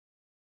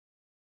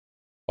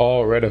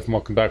All right, and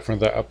welcome back for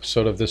another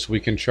episode of This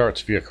Week in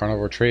Charts via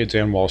Carnivore Trades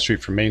and Wall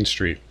Street from Main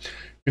Street.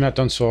 If you're not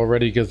done so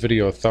already, give the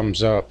video a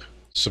thumbs up,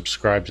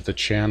 subscribe to the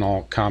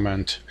channel,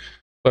 comment,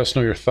 let us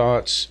know your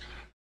thoughts.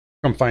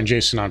 Come find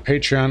Jason on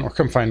Patreon or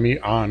come find me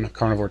on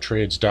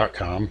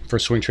carnivoretrades.com for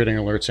swing trading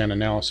alerts and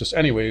analysis.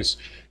 Anyways,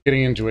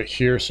 getting into it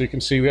here, so you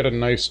can see we had a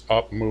nice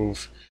up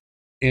move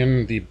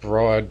in the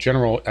broad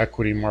general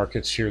equity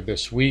markets here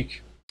this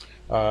week.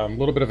 A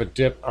little bit of a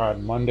dip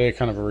on Monday,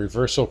 kind of a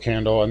reversal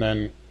candle, and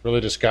then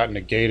really just got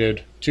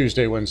negated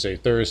Tuesday, Wednesday,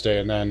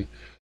 Thursday, and then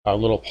a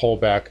little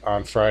pullback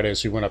on Friday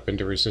as we went up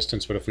into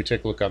resistance. But if we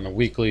take a look on the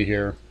weekly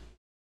here,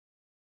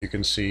 you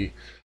can see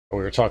we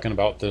were talking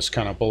about this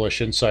kind of bullish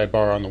inside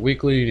bar on the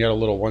weekly. You had a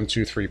little 1,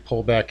 2, 3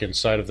 pullback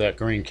inside of that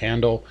green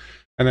candle,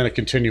 and then a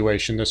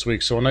continuation this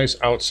week. So a nice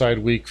outside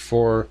week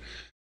for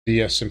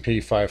the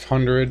S&P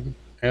 500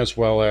 as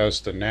well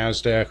as the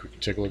NASDAQ. We can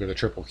take a look at the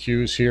triple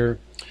Qs here.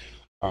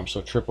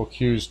 So triple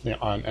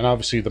Qs on, and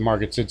obviously the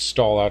markets did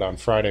stall out on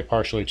Friday,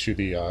 partially to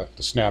the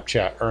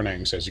Snapchat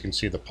earnings, as you can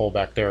see the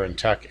pullback there in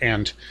tech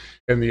and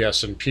in the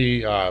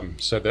S&P.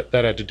 So that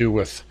had to do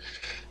with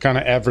kind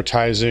of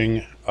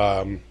advertising,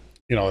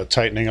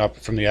 tightening up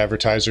from the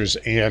advertisers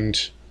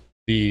and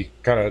the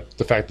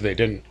fact that they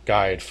didn't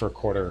guide for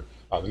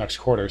the next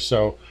quarter.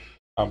 So,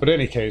 but in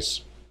any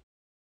case,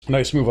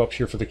 nice move up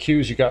here for the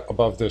Qs. You got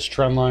above this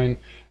trend line.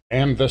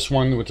 And this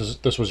one,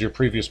 this was your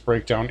previous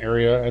breakdown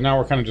area, and now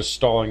we're kind of just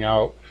stalling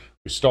out.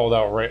 We stalled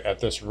out right at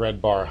this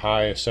red bar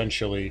high,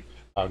 essentially,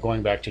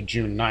 going back to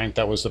June 9th.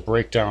 That was the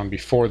breakdown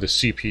before the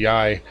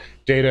CPI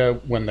data,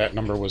 when that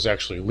number was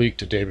actually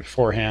leaked a day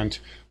beforehand.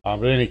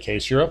 But in any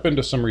case, you're up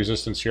into some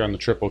resistance here on the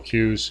triple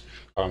Qs,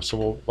 so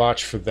we'll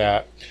watch for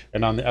that.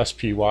 And on the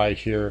SPY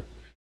here,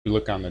 we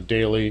look on the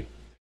daily.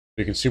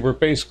 You can see we're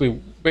basically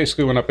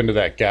went up into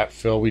that gap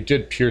fill. We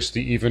did pierce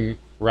the even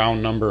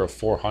round number of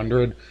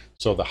 400.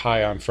 So the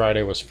high on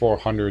Friday was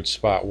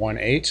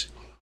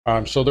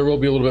 400.18. So there will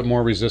be a little bit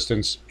more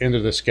resistance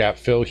into this gap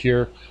fill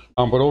here.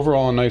 But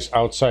overall, a nice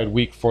outside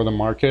week for the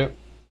market.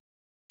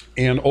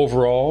 And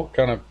overall,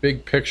 kind of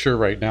big picture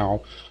right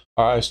now,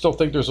 I still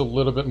think there's a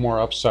little bit more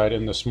upside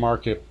in this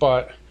market,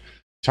 but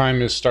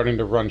time is starting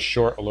to run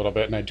short a little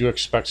bit. And I do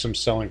expect some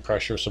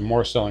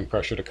more selling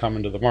pressure to come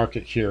into the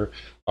market here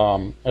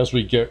as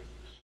we get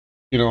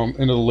into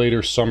the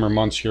later summer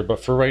months here.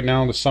 But for right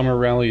now, the summer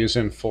rally is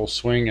in full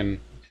swing,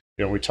 and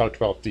we talked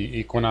about the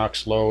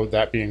equinox low,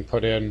 that being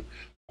put in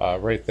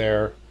right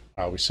there.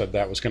 We said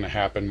that was going to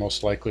happen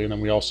most likely. And then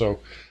we also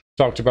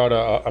talked about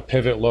a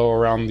pivot low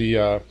around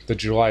the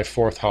July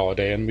 4th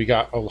holiday. And we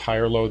got a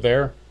higher low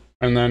there.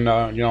 And then,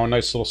 a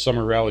nice little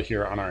summer rally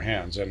here on our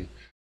hands. And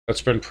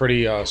that's been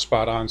pretty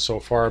spot on so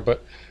far.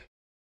 But,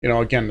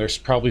 again, there's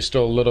probably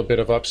still a little bit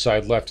of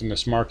upside left in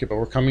this market. But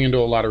we're coming into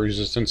a lot of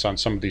resistance on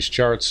some of these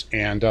charts.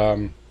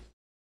 And,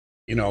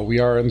 we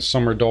are in the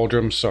summer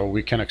doldrums, so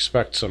we can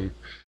expect some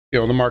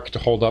the market to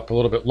hold up a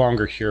little bit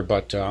longer here,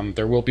 but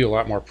there will be a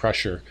lot more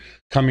pressure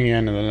coming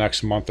in the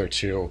next month or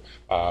two.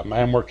 I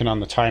am working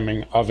on the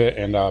timing of it,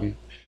 and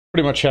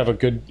pretty much have a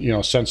good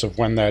sense of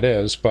when that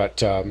is,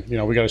 but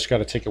we just got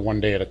to take it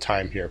one day at a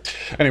time here.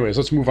 Anyways,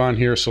 let's move on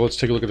here. So let's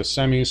take a look at the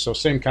semis. So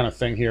same kind of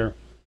thing here.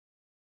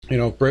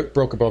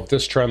 Broke above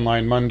this trend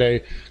line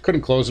Monday,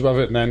 couldn't close above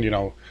it, and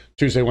then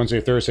Tuesday,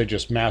 Wednesday, Thursday,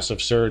 just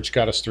massive surge,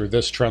 got us through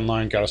this trend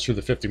line, got us through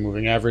the 50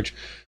 moving average.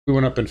 We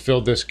went up and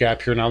filled this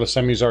gap here. Now the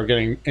semis are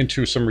getting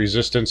into some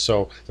resistance,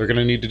 so they're going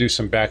to need to do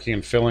some backing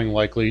and filling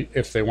likely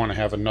if they want to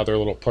have another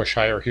little push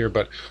higher here.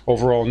 But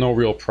overall, no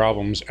real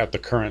problems at the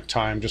current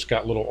time. Just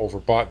got a little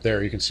overbought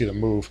there. You can see the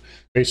move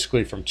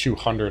basically from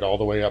 200 all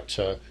the way up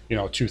to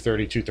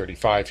 230,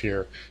 235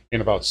 here in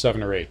about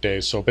 7 or 8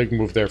 days. So a big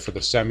move there for the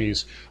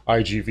semis.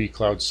 IGV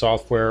Cloud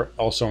Software,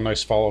 also a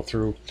nice follow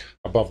through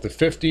above the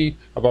 50,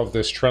 above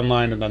this trend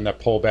line, and then that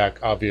pullback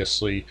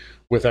obviously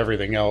with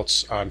everything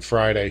else on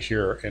Friday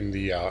here in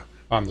the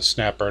on the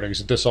Snap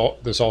earnings. This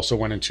also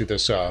went into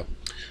this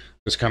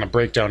this kind of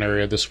breakdown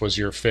area. This was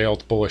your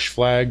failed bullish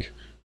flag,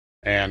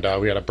 and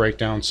we had a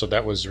breakdown, so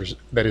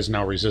that is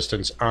now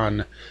resistance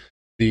on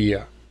the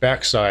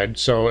backside.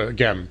 So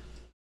again,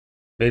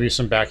 maybe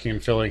some backing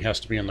and filling has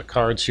to be in the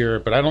cards here,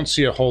 but I don't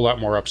see a whole lot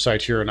more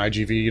upside here in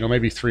IGV.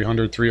 Maybe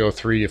 300,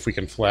 303 if we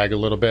can flag a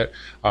little bit.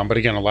 But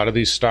again, a lot of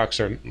these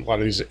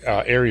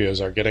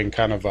areas are getting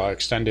kind of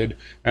extended,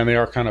 and they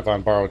are kind of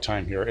on borrowed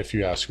time here, if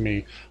you ask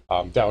me.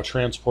 Dow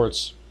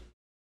Transports,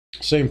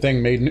 same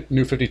thing, made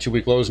new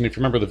 52-week lows. And if you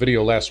remember the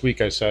video last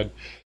week, I said,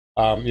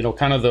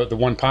 kind of the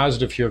one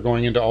positive here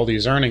going into all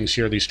these earnings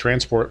here, these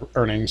transport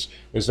earnings,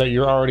 is that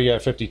you're already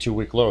at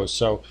 52-week lows.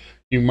 So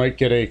you might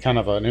get a kind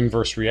of an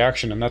inverse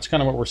reaction, and that's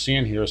kind of what we're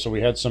seeing here. So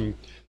we've had some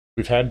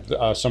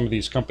of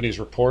these companies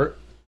report,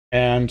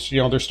 and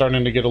they're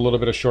starting to get a little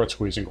bit of short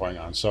squeezing going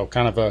on. So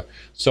kind of a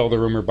sell the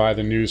rumor, buy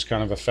the news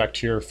kind of effect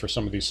here for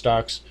some of these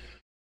stocks.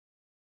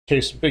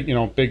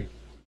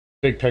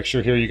 Big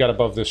picture here, you got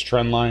above this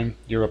trend line,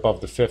 you're above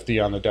the 50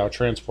 on the Dow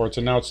Transports,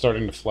 and now it's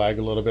starting to flag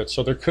a little bit.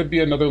 So there could be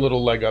another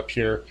little leg up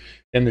here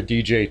in the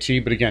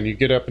DJT. But again, you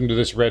get up into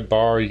this red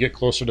bar, you get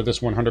closer to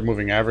this 100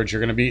 moving average, you're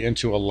going to be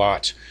into a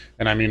lot,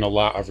 and I mean a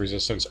lot of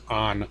resistance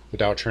on the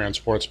Dow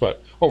Transports.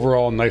 But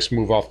overall, nice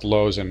move off the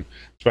lows, and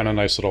it's been a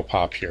nice little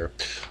pop here.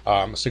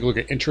 Let's take a look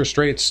at interest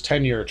rates,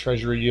 10-year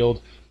Treasury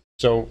yield.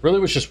 So really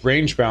was just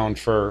range bound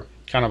for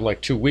kind of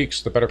like 2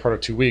 weeks, the better part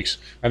of 2 weeks.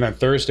 And then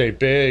Thursday,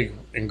 big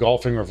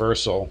engulfing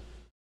reversal.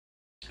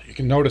 You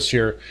can notice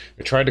here,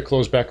 it tried to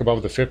close back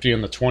above the 50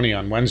 and the 20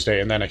 on Wednesday,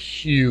 and then a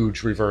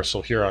huge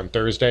reversal here on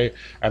Thursday,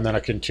 and then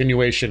a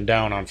continuation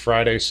down on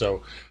Friday.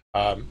 So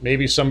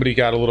maybe somebody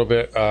got a little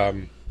bit,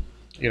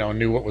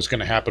 knew what was going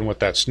to happen with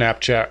that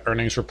Snapchat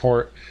earnings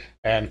report.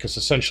 And because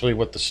essentially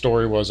what the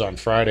story was on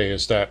Friday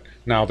is that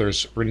now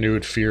there's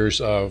renewed fears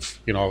of,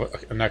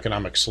 an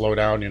economic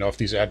slowdown. If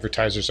these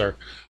advertisers are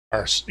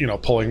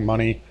pulling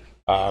money,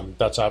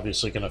 that's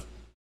obviously going to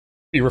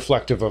be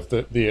reflective of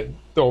the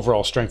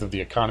overall strength of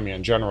the economy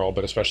in general,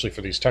 but especially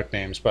for these tech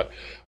names. But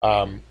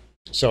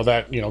so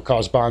that,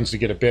 caused bonds to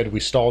get a bid. We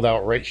stalled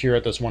out right here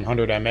at this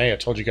 100 MA. I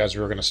told you guys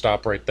we were going to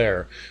stop right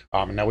there.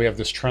 And now we have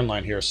this trend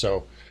line here.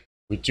 So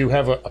we do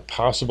have a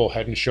possible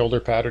head and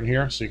shoulder pattern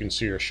here. So you can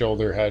see your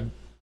shoulder, head,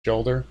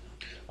 shoulder.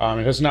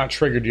 It has not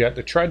triggered yet.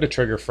 They tried to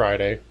trigger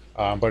Friday,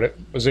 but it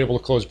was able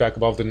to close back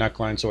above the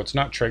neckline. So it's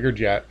not triggered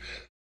yet.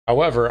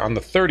 However, on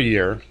the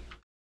 30-year,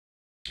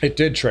 it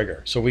did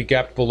trigger. So we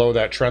gapped below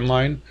that trend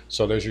line.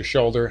 So there's your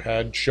shoulder,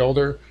 head,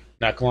 shoulder,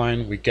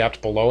 neckline. We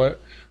gapped below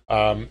it.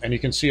 And you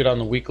can see it on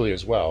the weekly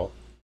as well.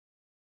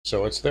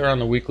 So it's there on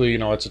the weekly.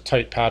 It's a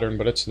tight pattern,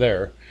 but it's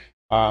there.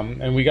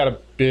 And we got a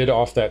bid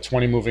off that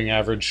 20 moving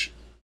average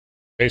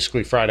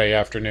basically Friday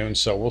afternoon.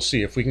 So we'll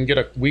see if we can get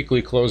a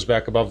weekly close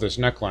back above this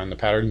neckline. The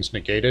pattern's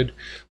negated.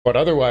 But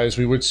otherwise,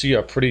 we would see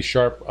a pretty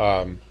sharp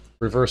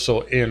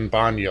reversal in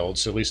bond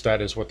yields. At least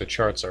that is what the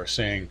charts are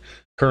saying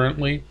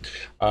currently.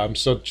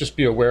 So just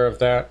be aware of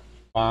that.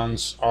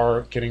 Bonds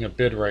are getting a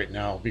bid right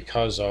now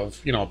because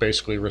of,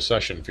 basically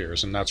recession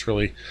fears. And that's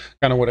really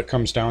kind of what it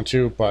comes down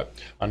to. But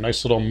a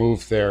nice little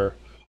move there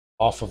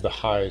off of the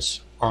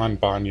highs on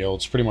bond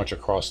yields pretty much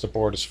across the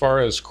board. As far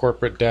as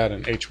corporate debt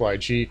and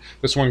HYG,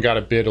 this one got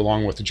a bid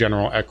along with the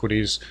general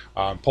equities,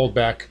 pulled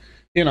back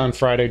in on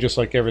Friday, just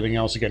like everything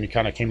else. Again, you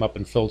kind of came up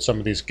and filled some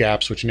of these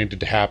gaps which needed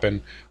to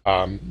happen.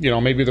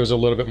 Maybe there's a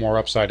little bit more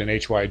upside in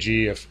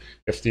HYG if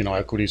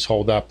equities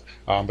hold up.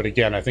 But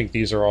again, I think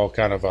these are all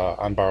kind of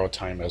on borrowed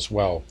time as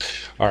well.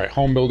 All right,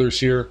 home builders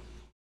here.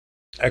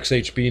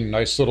 XHB,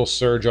 nice little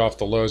surge off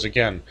the lows.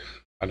 Again,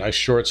 a nice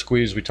short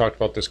squeeze. We talked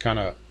about this kind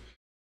of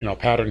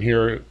pattern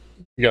here.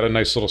 You got a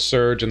nice little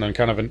surge and then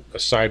kind of a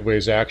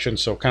sideways action,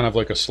 so kind of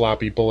like a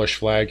sloppy bullish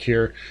flag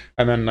here,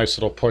 and then a nice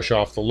little push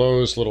off the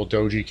lows, little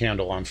doji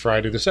candle on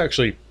Friday. This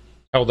actually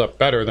held up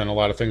better than a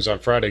lot of things on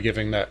Friday,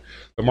 given that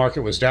the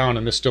market was down,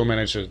 and this still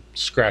managed to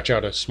scratch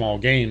out a small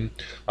gain.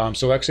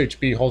 So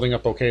XHB holding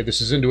up okay.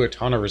 This is into a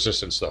ton of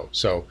resistance though,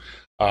 so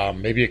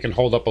maybe it can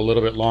hold up a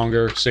little bit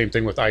longer. Same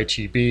thing with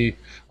ITB.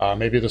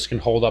 Maybe this can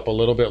hold up a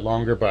little bit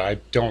longer, but I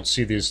don't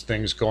see these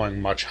things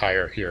going much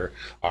higher here.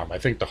 I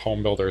think the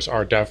home builders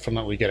are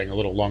definitely getting a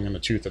little long in the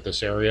tooth at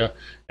this area,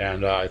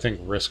 and I think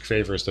risk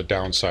favors the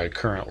downside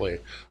currently.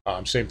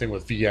 Same thing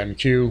with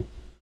VNQ.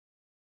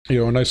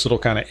 A nice little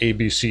kind of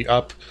ABC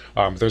up.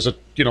 There's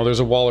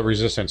a wall of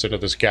resistance into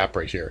this gap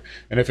right here,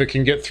 and if it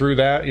can get through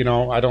that,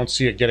 I don't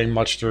see it getting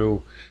much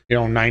through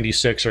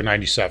 96 or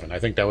 97. I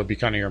think that would be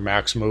kind of your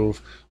max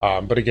move.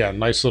 But again,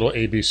 nice little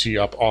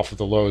ABC up off of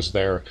the lows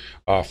there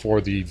for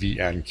the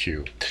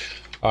VNQ.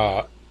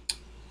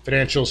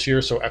 Financials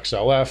here, so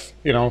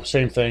XLF,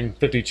 same thing,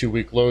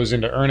 52-week lows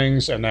into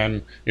earnings, and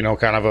then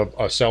kind of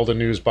a sell the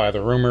news buy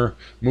the rumor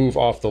move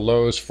off the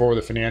lows for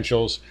the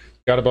financials.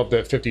 Got above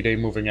that 50-day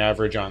moving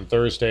average on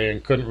Thursday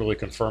and couldn't really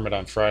confirm it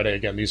on Friday.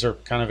 Again, these are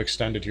kind of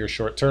extended here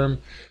short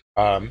term.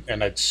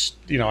 And I'd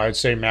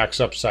say max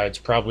upside's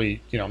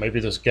probably, maybe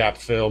this gap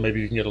fill,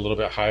 maybe you can get a little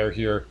bit higher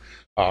here,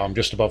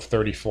 just above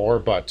 34,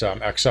 but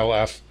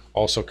XLF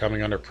also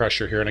coming under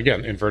pressure here. And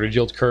again, inverted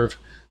yield curve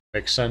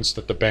makes sense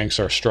that the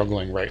banks are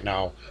struggling right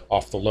now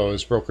off the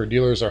lows. Broker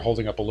dealers are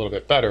holding up a little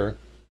bit better.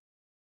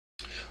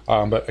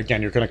 But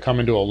again, you're going to come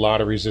into a lot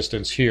of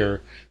resistance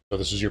here. So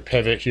this is your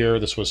pivot here.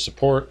 This was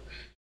support.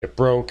 It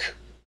broke,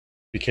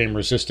 became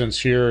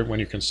resistance here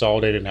when you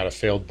consolidated and had a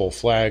failed bull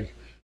flag.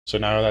 So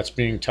now that's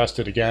being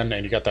tested again,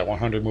 and you got that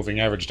 100 moving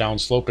average down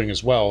sloping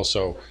as well.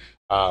 So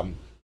a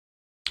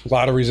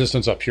lot of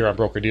resistance up here on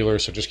broker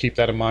dealers. So just keep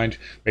that in mind.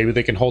 Maybe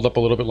they can hold up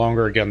a little bit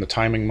longer. Again, the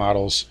timing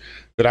models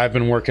that I've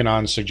been working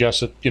on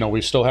suggest that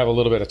we still have a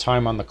little bit of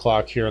time on the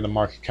clock here, and the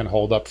market can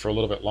hold up for a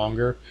little bit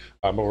longer.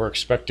 But we're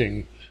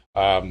expecting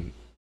a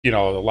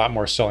lot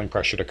more selling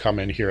pressure to come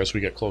in here as we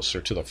get closer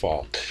to the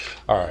fall.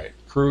 All right,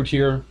 crude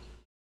here,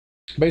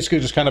 basically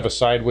just kind of a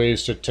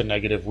sideways to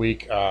negative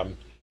week.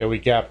 We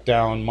gapped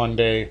down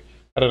Monday,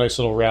 had a nice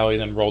little rally,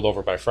 then rolled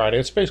over by Friday.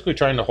 It's basically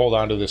trying to hold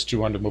on to this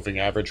 200 moving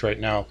average right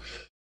now.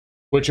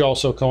 which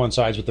also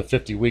coincides with the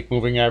 50-week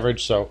moving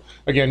average. So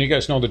again, you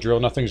guys know the drill.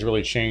 Nothing's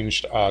really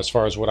changed as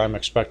far as what I'm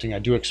expecting. I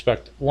do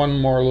expect one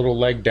more little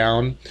leg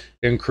down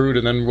in crude,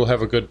 and then we'll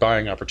have a good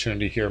buying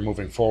opportunity here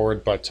moving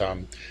forward. But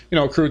you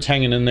know, crude's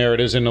hanging in there.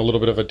 It is in a little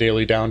bit of a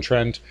daily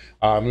downtrend.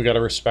 We got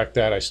to respect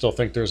that. I still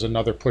think there's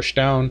another push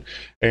down,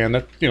 and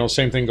that, you know,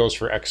 same thing goes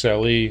for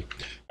XLE,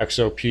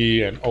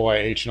 XOP, and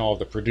OIH, and all of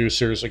the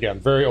producers. Again,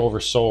 very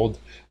oversold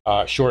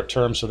short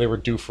term, so they were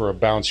due for a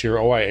bounce here.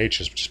 OIH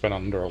has just been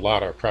under a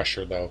lot of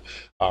pressure though,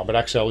 but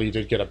XLE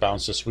did get a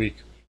bounce this week,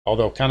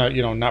 although kind of,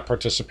 you know, not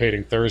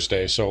participating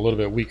Thursday, so a little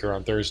bit weaker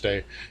on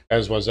Thursday,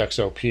 as was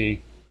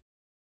XOP.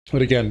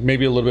 But again,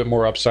 maybe a little bit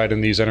more upside in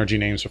these energy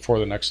names before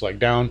the next leg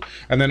down,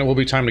 and then it will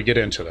be time to get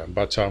into them.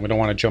 But we don't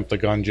want to jump the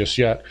gun just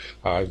yet.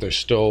 There's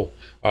still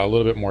a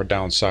little bit more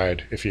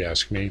downside, if you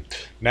ask me.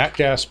 Nat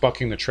gas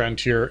bucking the trend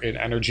here in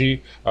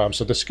energy.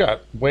 So this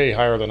got way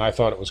higher than I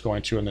thought it was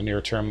going to in the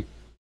near term.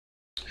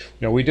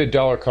 You know, we did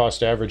dollar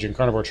cost average in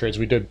carnivore trades.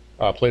 We did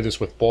play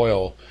this with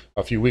Boyle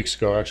a few weeks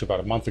ago, actually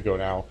about a month ago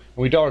now.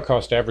 And we dollar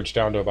cost average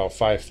down to about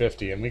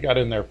 550, and we got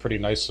in there pretty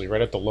nicely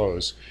right at the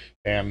lows.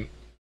 And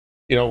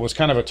you know, it was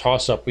kind of a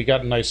toss-up. We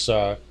got a nice,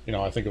 you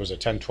know, I think it was a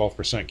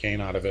 10-12%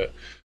 gain out of it.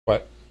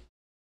 But,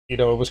 you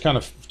know, it was kind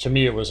of, to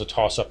me, it was a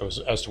toss-up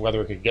as to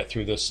whether it could get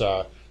through this,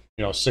 you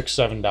know,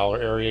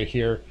 $6-7 area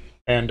here.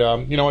 And,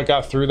 you know, it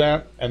got through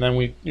that. And then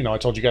we, you know, I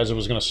told you guys it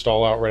was going to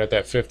stall out right at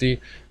that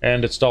 50.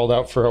 And it stalled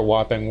out for a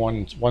whopping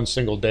one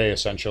single day,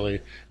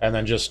 essentially. And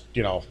then just,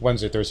 you know,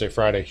 Wednesday, Thursday,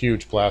 Friday,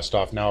 huge blast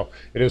off. Now,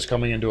 it is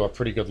coming into a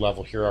pretty good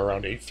level here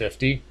around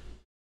 850.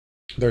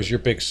 There's your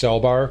big sell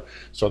bar,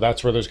 so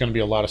that's where there's going to be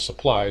a lot of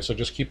supply, so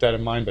just keep that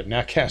in mind. But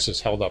nat gas has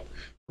held up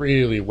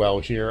really well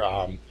here.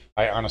 I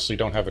honestly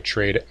don't have a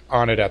trade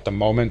on it at the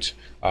moment,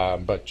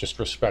 but just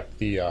respect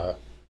the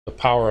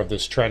power of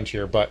this trend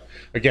here. But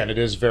again, it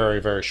is very,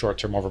 very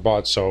short-term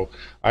overbought, so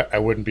I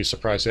wouldn't be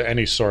surprised at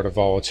any sort of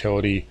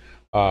volatility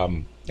at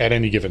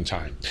any given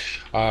time.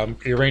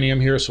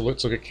 Uranium here, so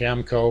let's look at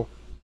Camco.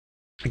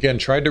 Again,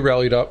 tried to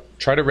rally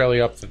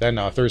up, then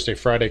Thursday,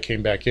 Friday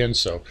came back in,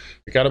 so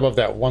it got above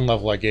that one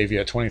level I gave you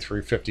at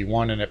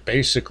 23.51, and it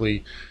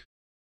basically,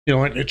 you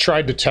know, it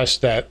tried to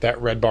test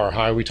that red bar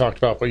high we talked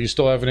about, but you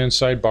still have an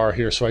inside bar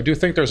here. So I do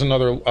think there's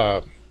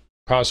another,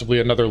 possibly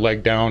another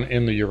leg down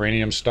in the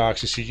uranium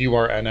stocks. You see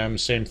URNM,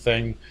 same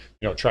thing,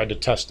 you know, tried to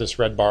test this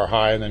red bar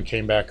high and then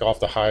came back off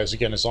the highs.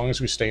 Again, as long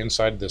as we stay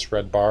inside this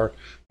red bar,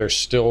 there's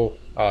still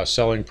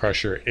selling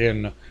pressure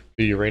in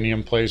the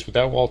uranium plays, but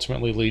that will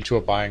ultimately lead to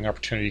a buying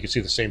opportunity. You can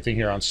see the same thing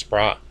here on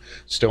Sprott,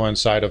 still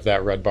inside of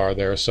that red bar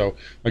there. So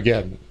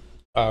again,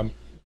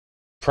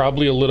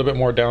 probably a little bit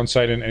more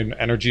downside in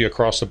energy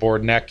across the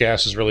board. Nat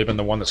gas has really been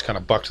the one that's kind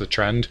of bucked the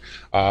trend.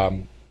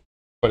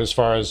 But as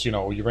far as, you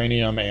know,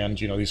 uranium and,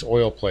 you know, these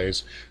oil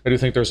plays, I do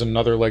think there's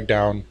another leg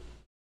down.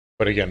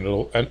 But again,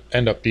 it'll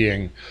end up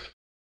being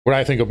what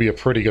I think will be a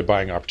pretty good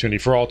buying opportunity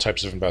for all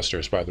types of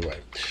investors, by the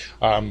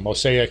way.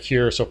 Mosaic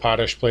here, so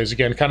potash plays,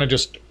 again, kind of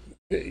just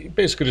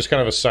basically just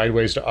kind of a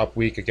sideways to up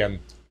week. Again,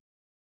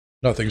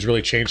 nothing's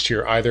really changed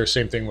here either.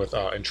 Same thing with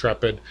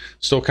Intrepid,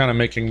 still kind of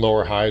making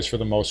lower highs for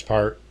the most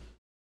part.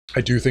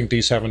 I do think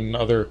these have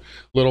another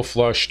little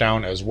flush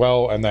down as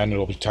well, and then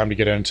it'll be time to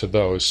get into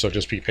those, so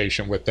just be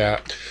patient with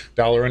that.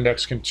 Dollar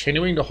index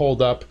continuing to hold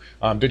up,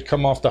 did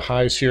come off the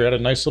highs here, had a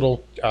nice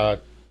little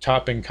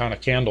topping kind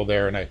of candle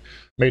there, and I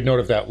made note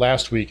of that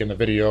last week in the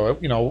video.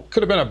 You know,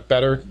 could have been a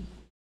better,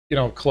 you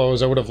know,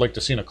 close. I would have liked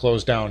to seen a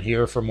close down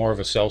here for more of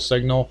a sell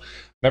signal.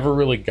 Never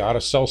really got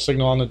a sell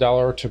signal on the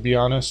dollar, to be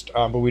honest,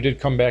 but we did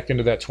come back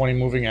into that 20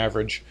 moving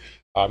average.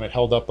 It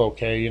held up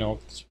okay. You know,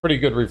 it's a pretty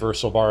good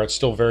reversal bar. It's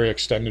still very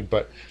extended,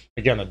 but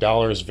again, the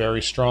dollar is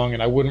very strong,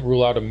 and I wouldn't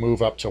rule out a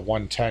move up to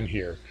 110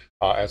 here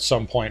at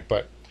some point.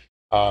 But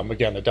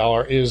again, the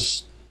dollar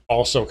is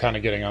also kind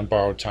of getting on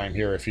borrowed time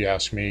here, if you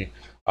ask me.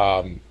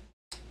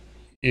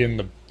 In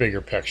the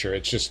bigger picture,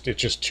 it's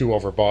just too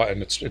overbought,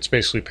 and it's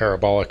basically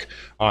parabolic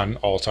on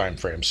all time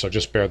frames. So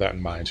just bear that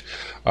in mind.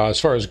 As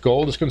far as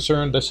gold is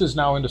concerned, this is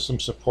now into some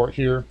support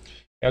here,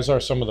 as are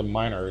some of the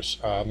miners.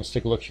 Let's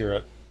take a look here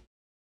at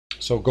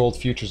gold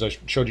futures. I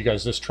showed you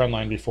guys this trend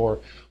line before.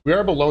 We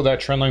are below that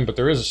trend line, but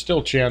there is a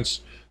still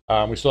chance.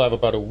 We still have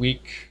about a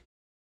week.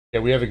 Yeah,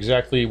 we have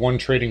exactly one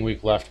trading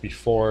week left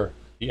before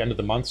the end of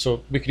the month,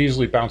 so we could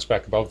easily bounce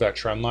back above that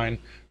trend line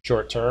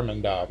short term,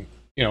 and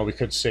you know, we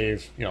could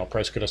save, you know,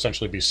 price could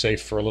essentially be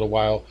safe for a little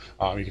while.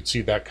 You can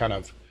see that kind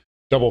of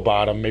double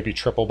bottom, maybe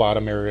triple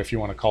bottom area, if you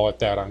want to call it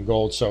that, on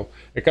gold. So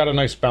it got a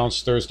nice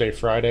bounce Thursday,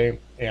 Friday,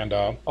 and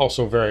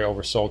also very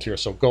oversold here.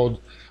 So gold,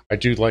 I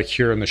do like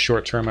here in the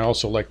short term. I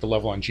also like the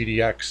level on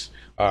GDX.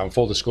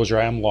 Full disclosure,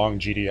 I am long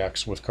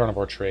GDX with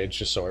carnivore trades,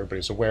 just so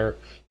everybody's aware.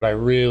 But I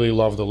really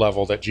love the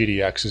level that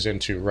GDX is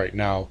into right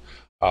now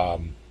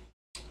on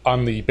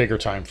the bigger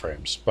time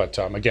frames. But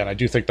again, I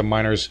do think the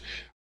miners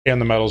and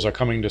the metals are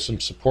coming to some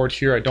support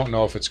here. I don't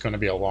know if it's going to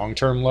be a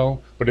long-term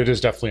low, but it is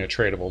definitely a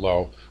tradable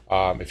low,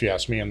 if you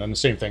ask me. And then the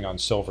same thing on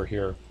silver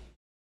here,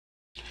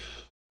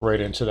 right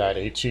into that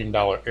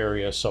 $18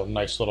 area. So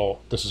nice little,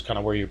 this is kind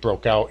of where you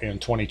broke out in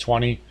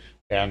 2020.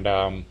 And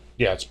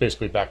yeah, it's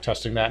basically back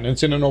testing that, and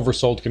it's in an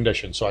oversold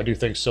condition. So I do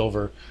think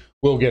silver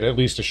will get at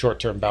least a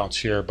short-term bounce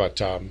here.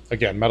 But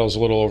again, metal's a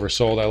little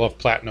oversold. I love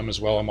platinum as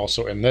well. I'm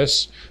also in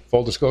this,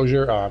 full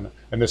disclosure,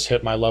 and this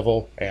hit my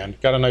level and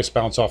got a nice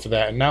bounce off of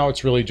that. And now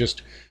it's really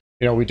just,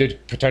 you know, we did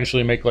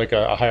potentially make like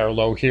a higher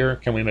low here.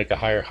 Can we make a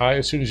higher high?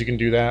 As soon as you can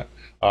do that,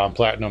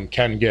 platinum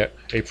can get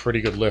a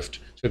pretty good lift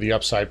to the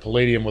upside.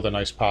 Palladium with a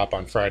nice pop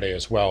on Friday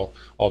as well,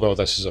 although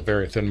this is a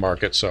very thin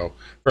market, so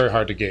very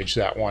hard to gauge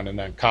that one. And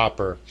then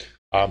copper,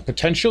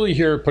 potentially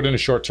here put in a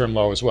short-term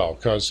low as well,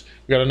 because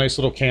we got a nice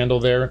little candle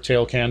there,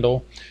 tail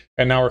candle,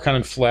 and now we're kind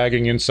of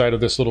flagging inside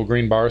of this little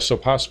green bar, so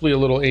possibly a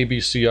little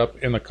ABC up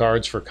in the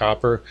cards for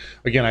copper.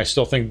 Again, I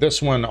still think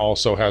this one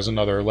also has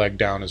another leg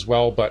down as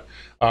well, but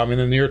in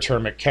the near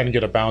term it can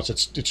get a bounce.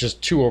 It's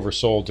just too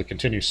oversold to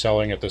continue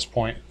selling at this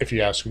point, if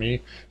you ask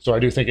me. So I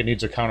do think it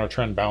needs a counter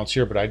trend bounce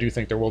here, but I do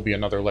think there will be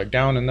another leg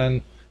down, and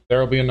then there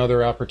will be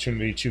another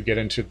opportunity to get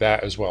into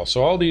that as well.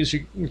 So all these,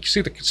 you can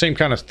see the same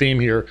kind of theme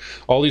here.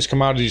 All these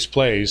commodities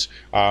plays,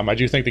 I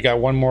do think they got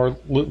one more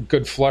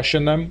good flush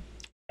in them,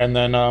 and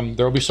then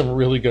there will be some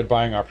really good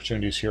buying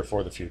opportunities here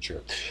for the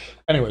future.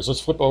 Anyways, let's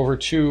flip over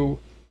to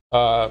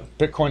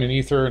Bitcoin and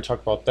Ether and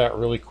talk about that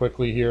really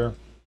quickly here.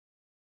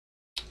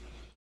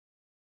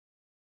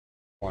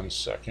 1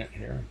 second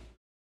here.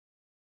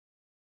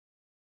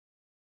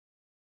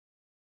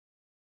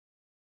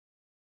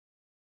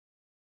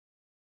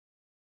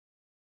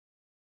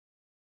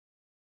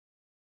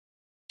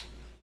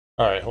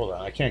 All right, hold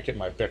on. I can't get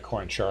my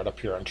Bitcoin chart up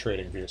here on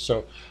TradingView.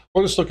 So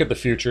we'll just look at the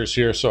futures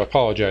here. So I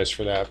apologize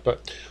for that,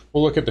 but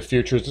we'll look at the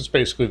futures. It's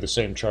basically the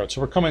same chart. So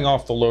we're coming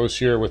off the lows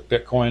here with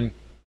Bitcoin,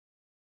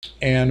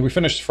 and we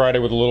finished Friday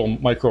with a little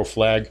micro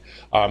flag.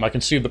 I can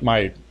see that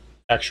my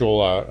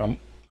actual, on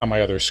my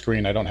other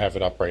screen, I don't have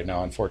it up right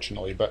now,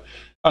 unfortunately, but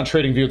on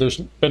TradingView, there's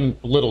been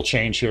little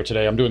change here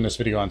today. I'm doing this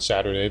video on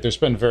Saturday. There's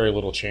been very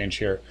little change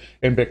here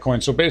in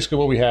Bitcoin. So basically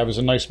what we have is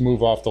a nice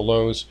move off the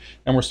lows,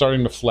 and we're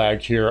starting to flag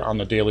here on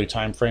the daily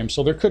time frame.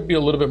 So there could be a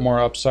little bit more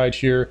upside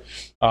here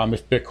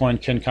if Bitcoin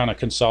can kind of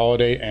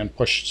consolidate and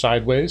push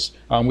sideways.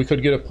 We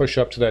could get a push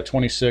up to that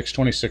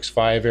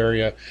 26.5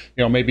 area,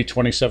 you know, maybe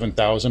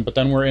 27,000, but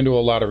then we're into a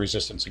lot of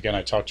resistance. Again,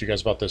 I talked to you guys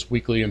about this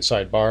weekly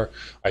inside bar.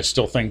 I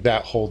still think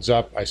that holds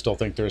up. I still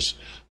think there's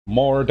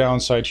more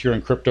downside here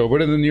in crypto,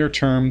 but in the near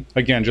term,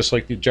 again, just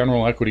like the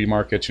general equity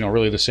markets, you know,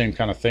 really the same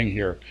kind of thing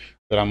here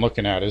that I'm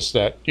looking at is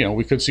that, you know,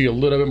 we could see a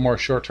little bit more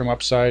short-term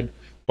upside,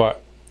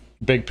 but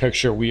big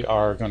picture, we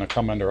are going to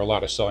come under a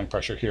lot of selling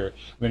pressure here.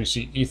 And then you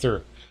see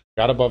Ether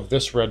got above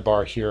this red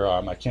bar here.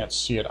 I can't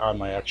see it on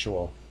my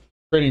actual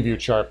TradingView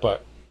chart,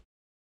 but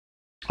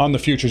on the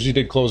futures, he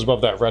did close above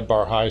that red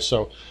bar high,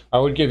 so I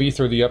would give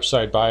Ether the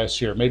upside bias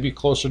here, maybe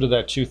closer to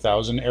that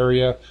 2,000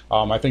 area.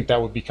 I think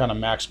that would be kind of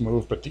max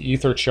move, but the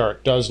Ether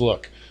chart does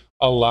look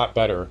a lot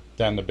better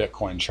than the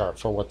Bitcoin chart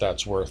for what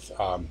that's worth.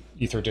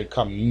 Ether did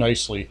come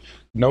nicely,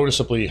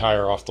 noticeably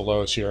higher off the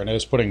lows here, and it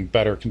is putting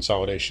better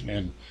consolidation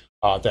in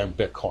than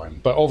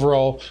Bitcoin. But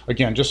overall,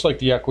 again, just like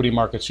the equity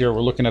markets here,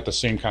 we're looking at the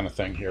same kind of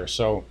thing here.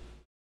 So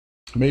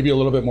maybe a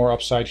little bit more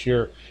upside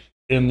here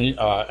in the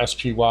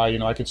SPY. You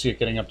know, I could see it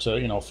getting up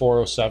to, you know,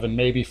 407,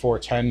 maybe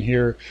 410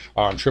 here.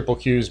 Triple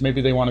Qs,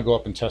 maybe they want to go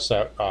up and test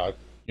that,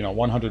 you know,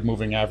 100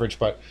 moving average,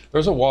 but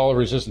there's a wall of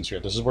resistance here.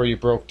 This is where you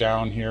broke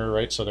down here,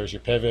 right? So there's your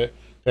pivot.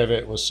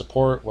 Pivot was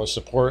support,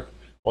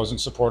 wasn't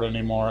support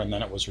anymore, and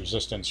then it was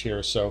resistance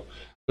here. So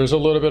there's a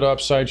little bit of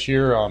upside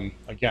here.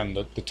 Again,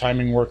 the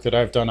timing work that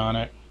I've done on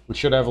it, we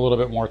should have a little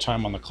bit more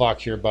time on the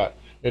clock here, but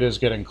it is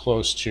getting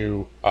close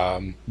to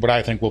what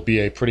I think will be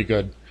a pretty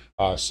good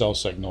sell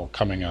signal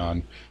coming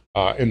on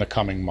in the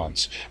coming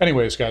months.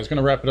 Anyways, guys, going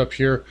to wrap it up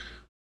here.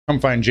 Come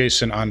find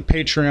Jason on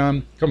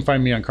Patreon. Come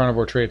find me on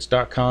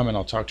carnivoretrades.com, and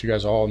I'll talk to you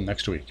guys all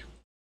next week.